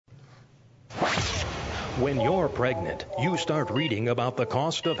When you're pregnant, you start reading about the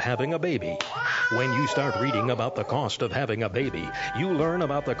cost of having a baby. When you start reading about the cost of having a baby, you learn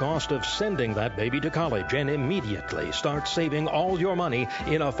about the cost of sending that baby to college and immediately start saving all your money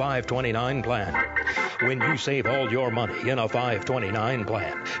in a 529 plan. When you save all your money in a 529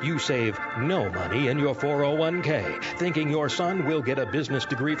 plan, you save no money in your 401k, thinking your son will get a business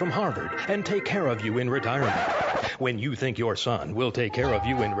degree from Harvard and take care of you in retirement. When you think your son will take care of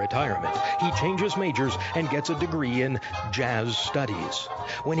you in retirement, he changes majors and gets a degree in jazz studies.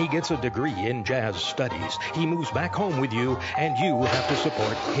 When he gets a degree in jazz studies, he moves back home with you and you have to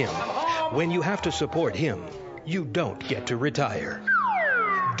support him. When you have to support him, you don't get to retire.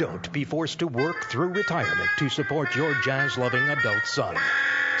 Don't be forced to work through retirement to support your jazz-loving adult son.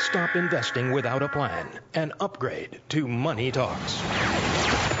 Stop investing without a plan and upgrade to Money Talks.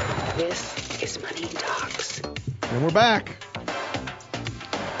 This is Money Talks. And we're back.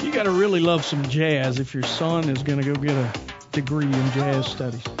 You got to really love some jazz if your son is going to go get a degree in jazz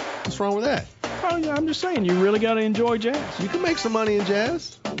studies. What's wrong with that? Oh, yeah, I'm just saying, you really got to enjoy jazz. You can make some money in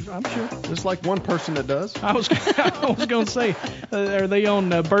jazz. I'm sure. There's like one person that does. I was going to say, are they on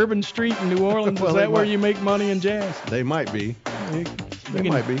Bourbon Street in New Orleans? Well, is that where you make money in jazz? They might be. They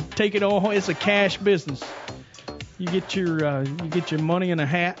might be. Take it all. It's a cash business. You get your money in a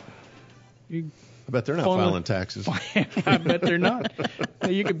hat. I bet they're not filing taxes. I bet they're not.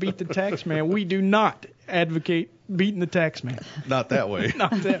 You could beat the tax man. We do not advocate beating the tax man. Not that way.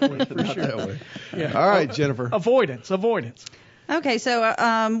 Not that way, for Not sure. that way. Yeah. All right, Jennifer. Avoidance. Okay, so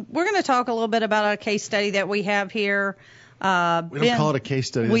we're going to talk a little bit about a case study that we have here. We don't call it a case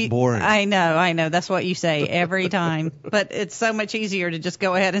study. That's boring. I know. That's what you say every time. But it's so much easier to just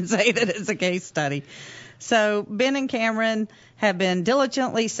go ahead and say that it's a case study. So Ben and Cameron have been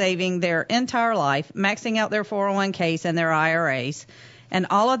diligently saving their entire life, maxing out their 401ks and their IRAs, and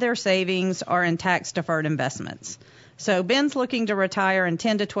all of their savings are in tax-deferred investments. So Ben's looking to retire in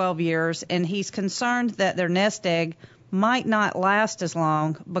 10 to 12 years, and he's concerned that their nest egg might not last as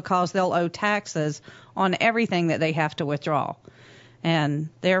long because they'll owe taxes on everything that they have to withdraw. And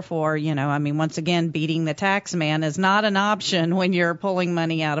therefore, once again, beating the tax man is not an option when you're pulling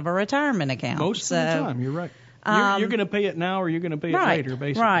money out of a retirement account. Most of the time, you're right. You're going to pay it now or you're going to pay it later,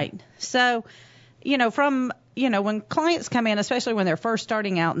 basically. Right. So, when clients come in, especially when they're first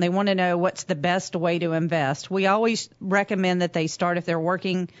starting out and they want to know what's the best way to invest, we always recommend that they start if they're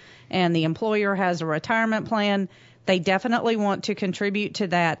working and the employer has a retirement plan. They definitely want to contribute to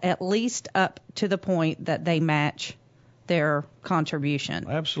that at least up to the point that they match their contribution.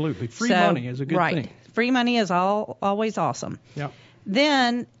 Absolutely. Free money is a good thing. Free money is always awesome. Yeah.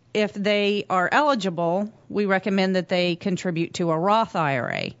 Then, if they are eligible, we recommend that they contribute to a Roth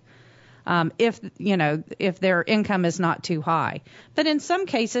IRA. If their income is not too high. But in some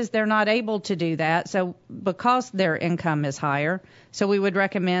cases, they're not able to do that. So because their income is higher, so we would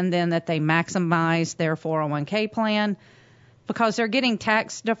recommend then that they maximize their 401k plan because they're getting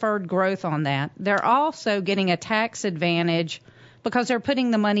tax-deferred growth on that. They're also getting a tax advantage because they're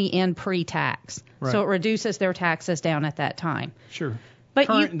putting the money in pre-tax. Right. So it reduces their taxes down at that time. Sure.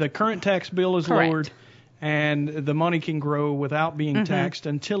 But the current tax bill is lowered, and the money can grow without being taxed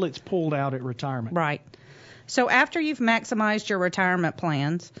until it's pulled out at retirement. Right. So after you've maximized your retirement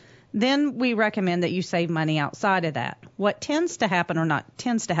plans, then we recommend that you save money outside of that. What tends to happen, or not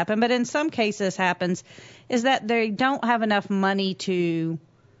tends to happen, but in some cases happens, is that they don't have enough money to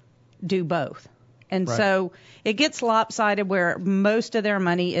do both. And so it gets lopsided where most of their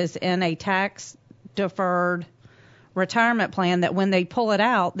money is in a tax-deferred retirement plan that when they pull it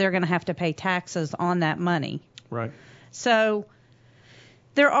out, they're going to have to pay taxes on that money. Right. So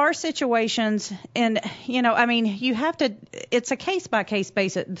there are situations, and, you have to, it's a case-by-case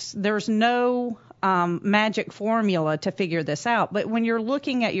basis. There's no magic formula to figure this out. But when you're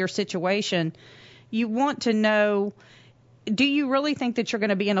looking at your situation, you want to know, do you really think that you're going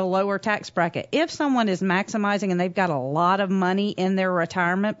to be in a lower tax bracket? If someone is maximizing and they've got a lot of money in their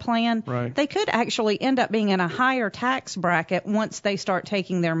retirement plan, they could actually end up being in a higher tax bracket once they start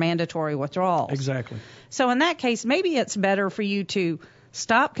taking their mandatory withdrawals. Exactly. So in that case, maybe it's better for you to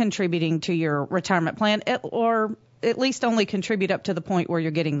stop contributing to your retirement plan or at least only contribute up to the point where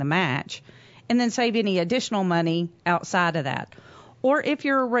you're getting the match and then save any additional money outside of that. Or if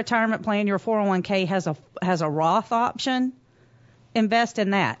your retirement plan, your 401k has a Roth option, invest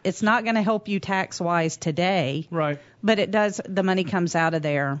in that. It's not going to help you tax-wise today, right? But it does. The money comes out of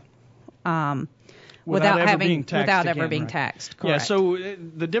there without ever being taxed. Correct. Yeah, so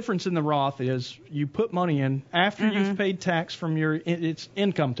the difference in the Roth is you put money in after you've paid tax from it's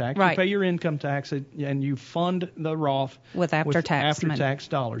income tax. Right. You pay your income tax and you fund the Roth with after-tax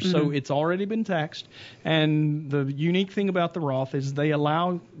dollars. So it's already been taxed. And the unique thing about the Roth is they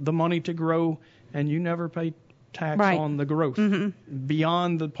allow the money to grow and you never pay tax on the growth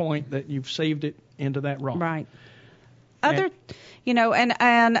beyond the point that you've saved it into that Roth. Right.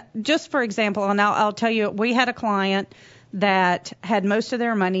 And just for example, and I'll tell you, we had a client that had most of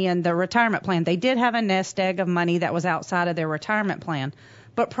their money in the retirement plan. They did have a nest egg of money that was outside of their retirement plan.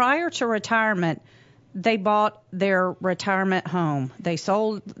 But prior to retirement, they bought their retirement home. They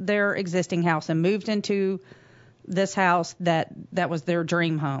sold their existing house and moved into this house that was their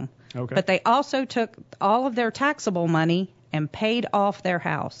dream home. Okay. But they also took all of their taxable money and paid off their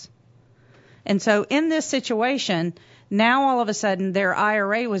house. And so in this situation, now all of a sudden their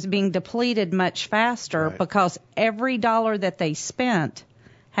IRA was being depleted much faster because every dollar that they spent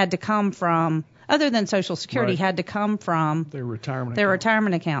had to come from, other than Social Security, had to come from their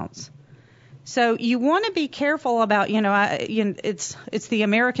retirement accounts. So you want to be careful about, it's the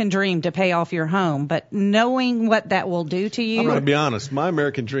American dream to pay off your home, but knowing what that will do to you. I'm going to be honest. My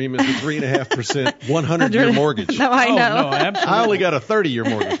American dream is a 3.5% 100-year mortgage. No, I know. No, absolutely. I only got a 30-year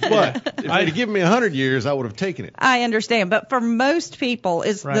mortgage, but if they'd given me 100 years, I would have taken it. I understand, but for most people,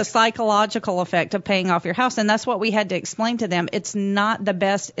 it's the psychological effect of paying off your house, and that's what we had to explain to them. It's not the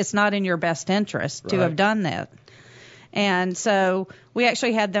best. It's not in your best interest to have done that. And so we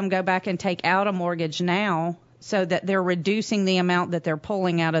actually had them go back and take out a mortgage now so that they're reducing the amount that they're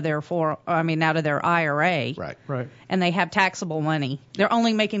pulling out of their IRA. Right. And they have taxable money. They're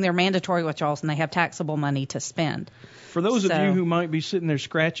only making their mandatory withdrawals, and they have taxable money to spend. For those of you who might be sitting there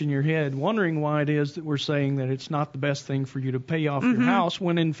scratching your head, wondering why it is that we're saying that it's not the best thing for you to pay off your house,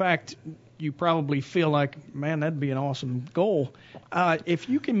 when in fact you probably feel like, man, that'd be an awesome goal. If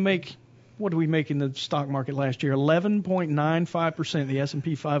you can make... What did we make in the stock market last year? 11.95% the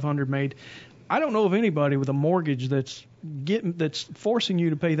S&P 500 made. I don't know of anybody with a mortgage that's forcing you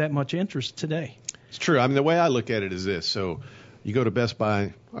to pay that much interest today. It's true. I mean, the way I look at it is this. So you go to Best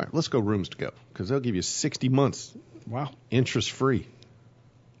Buy. All right, let's go Rooms to Go because they'll give you 60 months interest free.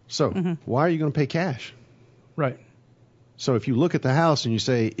 So why are you going to pay cash? Right. So if you look at the house and you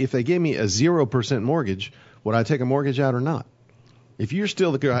say, if they gave me a 0% mortgage, would I take a mortgage out or not? If you're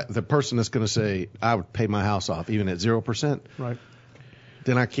still the person that's going to say, I would pay my house off even at 0%,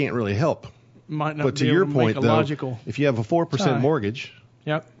 then I can't really help. Might not but to your point, though, if you have a 4% mortgage,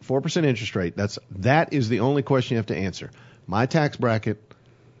 4% interest rate, that is the only question you have to answer. My tax bracket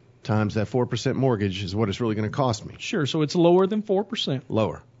times that 4% mortgage is what it's really going to cost me. Sure, so it's lower than 4%.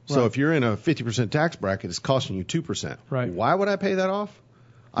 Lower. Right. So if you're in a 50% tax bracket, it's costing you 2%. Right. Why would I pay that off?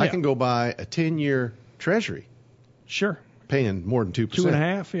 I can go buy a 10-year treasury. Sure. Paying more than 2%.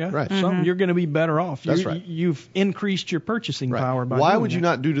 2.5%, Right. Something you're going to be better off. That's right. You've increased your purchasing power by Why doing would you that.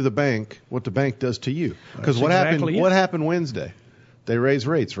 not do to the bank what the bank does to you? Because what exactly happened Wednesday? They raised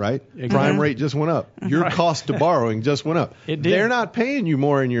rates, right? Exactly. Prime rate just went up. Your cost to borrowing just went up. It did. They're not paying you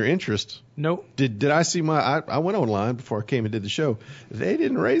more in your interest. Nope. Did I see I went online before I came and did the show. They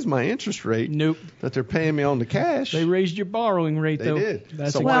didn't raise my interest rate. Nope. That they're paying me on the cash. They raised your borrowing rate, though. They did.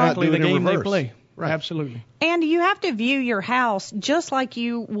 That's So why not exactly do the it in game they reverse? play. Right. Absolutely. And you have to view your house just like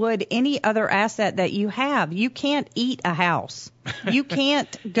you would any other asset that you have. You can't eat a house. You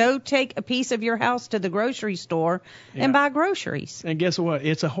can't go take a piece of your house to the grocery store and buy groceries. And guess what?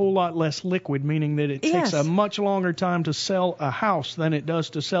 It's a whole lot less liquid, meaning that it takes a much longer time to sell a house than it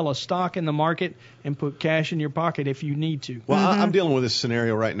does to sell a stock in the market and put cash in your pocket if you need to. Well, I'm dealing with this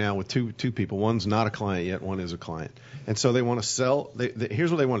scenario right now with two people. One's not a client yet. One is a client. And so they want to sell.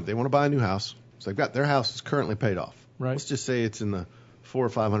 Here's what they want. They want to buy a new house. So they've got their house is currently paid off. Right. Let's just say it's in the $400,000 or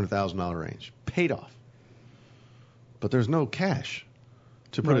 $500,000 range, paid off. But there's no cash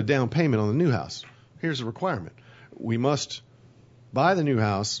to put a down payment on the new house. Here's the requirement: we must buy the new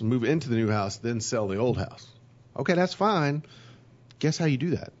house, move into the new house, then sell the old house. Okay, that's fine. Guess how you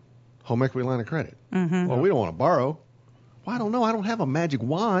do that? Home equity line of credit. Well, we don't want to borrow. Well, I don't know. I don't have a magic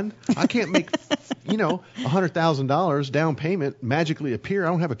wand. I can't make, $100,000 down payment magically appear. I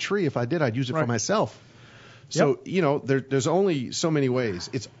don't have a tree. If I did, I'd use it for myself. So, there's only so many ways.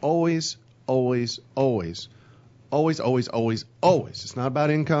 It's always. It's not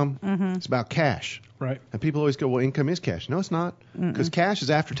about income. It's about cash. Right. And people always go, well, income is cash. No, it's not. Because cash is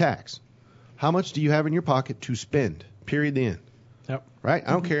after tax. How much do you have in your pocket to spend? Period. The end. Yep. Right?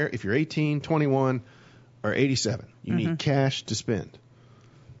 I don't care if you're 18, 21, or 87. You need cash to spend.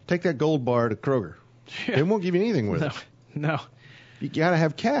 Take that gold bar to Kroger. They won't give you anything with it. No. You got to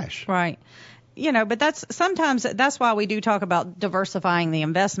have cash. Right. but that's why we do talk about diversifying the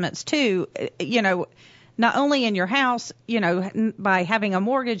investments too. Not only in your house, by having a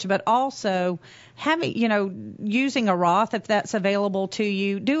mortgage, but also having, using a Roth if that's available to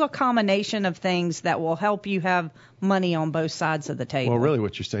you. Do a combination of things that will help you have money on both sides of the table. Well, really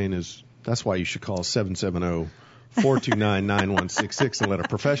what you're saying is that's why you should call 770-429-9166 and let a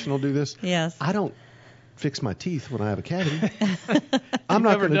professional do this. Yes. I don't fix my teeth when I have a cavity. I'm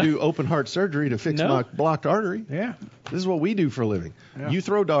not going to do open heart surgery to fix my blocked artery. Yeah. This is what we do for a living. Yeah. You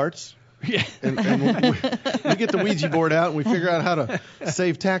throw darts. Yeah. And we get the Ouija board out and we figure out how to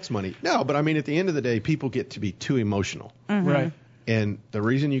save tax money. No, but I mean, at the end of the day, people get to be too emotional. Mm-hmm. Right. And the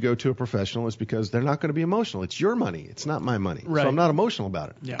reason you go to a professional is because they're not going to be emotional. It's your money. It's not my money. Right. So I'm not emotional about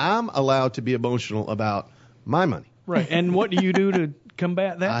it. Yeah. I'm allowed to be emotional about my money. Right. And what do you do to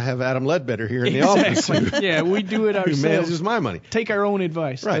combat that? I have Adam Ledbetter here in the office Yeah, we do it who ourselves. manages my money. Take our own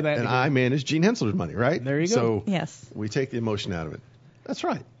advice. Right. To that And degree. I manage Gene Hensler's money, right? There you go. So Yes. we take the emotion out of it. That's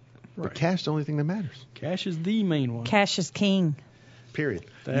right. But cash is the only thing that matters. Cash is the main one. Cash is king. Period.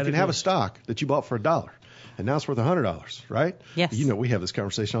 That You can it have a is. stock that you bought for $1, and now it's worth $100, right? Yes. We have this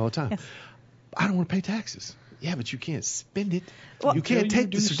conversation all the time. Yes. I don't want to pay taxes. Yeah, but you can't spend it. Well, you can't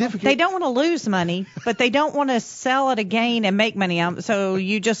take the certificate. They don't want to lose money, but they don't want to sell at a gain and make money. So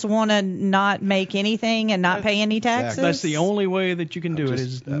you just want to not make anything and not pay any taxes? That's the only way that you can do it Just,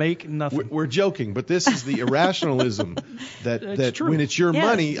 is make nothing. We're joking, but this is the irrationalism that true. when it's your Yes,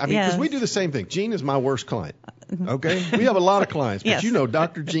 money, I mean, because yes. we do the same thing. Gene is my worst client. Okay? We have a lot of clients, but Yes.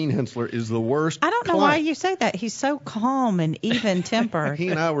 Dr. Gene Hensler is the worst I don't know client. why you say that. He's so calm and even tempered. He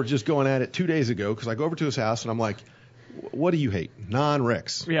and I were just going at it 2 days ago because I go over to his house and I'm like, what do you hate?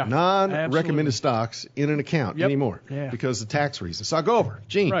 Non-recs. Yeah, Non-recommended absolutely. stocks in an account Yep. anymore Yeah. because of tax reasons. So I go over.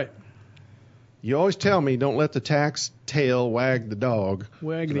 Gene, Right. you always tell me don't let the tax tail wag the dog.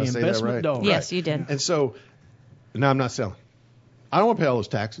 Wag Did the I say that investment right? dog. Yes, you did. And so now I'm not selling. I don't want to pay all those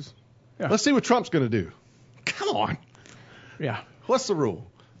taxes. Yeah. Let's see what Trump's going to do. Come on. Yeah. What's the rule?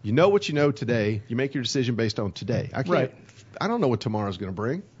 You know what you know today. You make your decision based on today. Right. I don't know what tomorrow's going to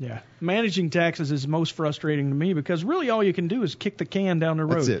bring. Yeah. Managing taxes is most frustrating to me because really all you can do is kick the can down the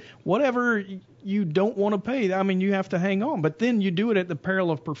road. That's it. Whatever you don't want to pay, I mean, you have to hang on. But then you do it at the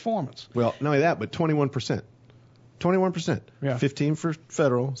peril of performance. Well, not only that, but 21%. 21%. Yeah. 15 for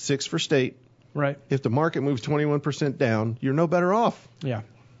federal, 6 for state. Right. If the market moves 21% down, you're no better off. Yeah.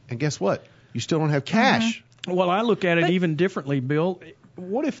 And guess what? You still don't have cash. Well, I look at it even differently, Bill.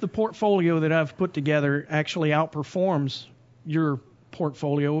 What if the portfolio that I've put together actually outperforms your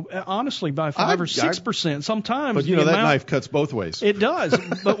portfolio, honestly, by 5 or 6%? Sometimes, But the that amount, knife cuts both ways. It does.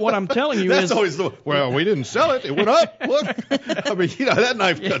 But what I'm telling you That's is, always we didn't sell it. It went up. Look. I mean, that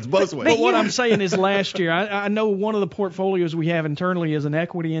knife cuts both ways. but what I'm saying is last year, I know one of the portfolios we have internally is an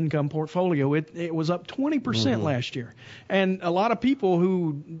equity income portfolio. It was up 20% last year. And a lot of people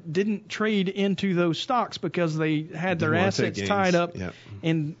who didn't trade into those stocks because they had their Didn't wanna take assets gains. tied up Yep.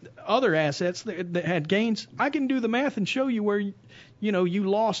 in other assets that had gains, I can do the math and show you where you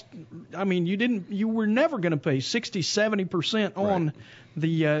lost. I mean, you were never going to pay 60-70% on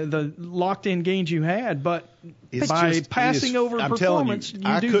the locked in gains you had, but by passing over I'm performance, telling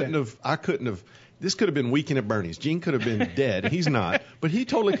you, I couldn't have. This could have been Weekend at Bernie's. Gene could have been dead. He's not, but he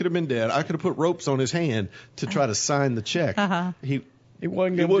totally could have been dead. I could have put ropes on his hand to try to sign the check. It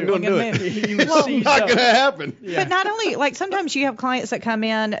wasn't He wasn't going going to do it. He was It's seized not up. going to happen. But not only, like sometimes you have clients that come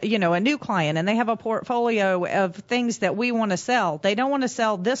in, a new client, and they have a portfolio of things that we want to sell. They don't want to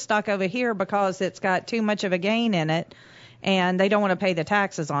sell this stock over here because it's got too much of a gain in it, and they don't want to pay the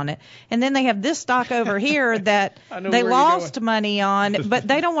taxes on it. And then they have this stock over here that I know they where you're lost money on, but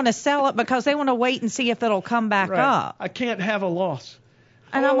they don't want to sell it because they want to wait and see if it'll come back Right. up. I can't have a loss.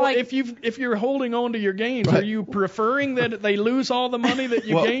 And I'm like, if you're holding on to your gains, Right. are you preferring that they lose all the money that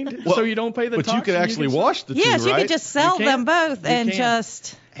you gained so you don't pay the But tax? you could actually wash the yes, two, you right? could just sell You them can. both You and can.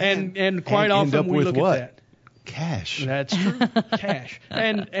 just. And quite and end often up we with look what? at that. Cash. That's true. Cash.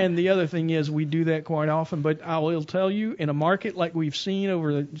 And the other thing is we do that quite often, but I will tell you, in a market like we've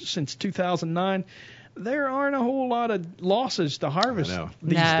seen since 2009, there aren't a whole lot of losses to harvest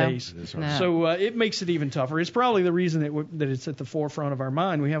these days. No. So it makes it even tougher. It's probably the reason that it's at the forefront of our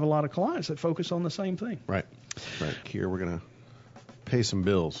mind. We have a lot of clients that focus on the same thing. Right. Here, we're going to pay some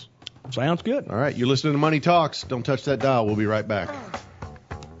bills. Sounds good. All right. You're listening to Money Talks. Don't touch that dial. We'll be right back.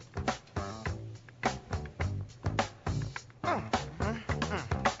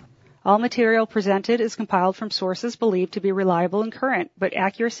 All material presented is compiled from sources believed to be reliable and current, but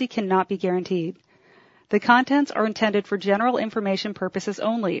accuracy cannot be guaranteed. The contents are intended for general information purposes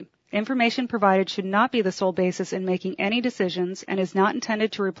only. Information provided should not be the sole basis in making any decisions and is not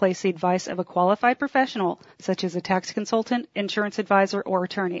intended to replace the advice of a qualified professional, such as a tax consultant, insurance advisor, or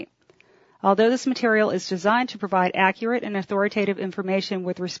attorney. Although this material is designed to provide accurate and authoritative information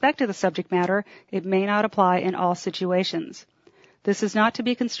with respect to the subject matter, it may not apply in all situations. This is not to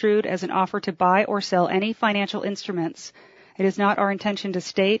be construed as an offer to buy or sell any financial instruments. It is not our intention to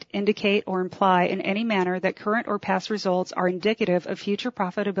state, indicate, or imply in any manner that current or past results are indicative of future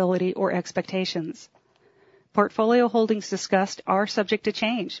profitability or expectations. Portfolio holdings discussed are subject to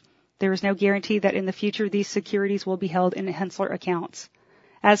change. There is no guarantee that in the future these securities will be held in Henssler accounts.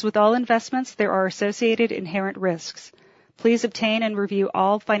 As with all investments, there are associated inherent risks. Please obtain and review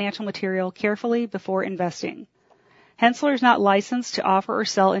all financial material carefully before investing. Henssler is not licensed to offer or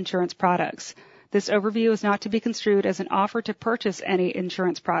sell insurance products. This overview is not to be construed as an offer to purchase any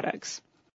insurance products.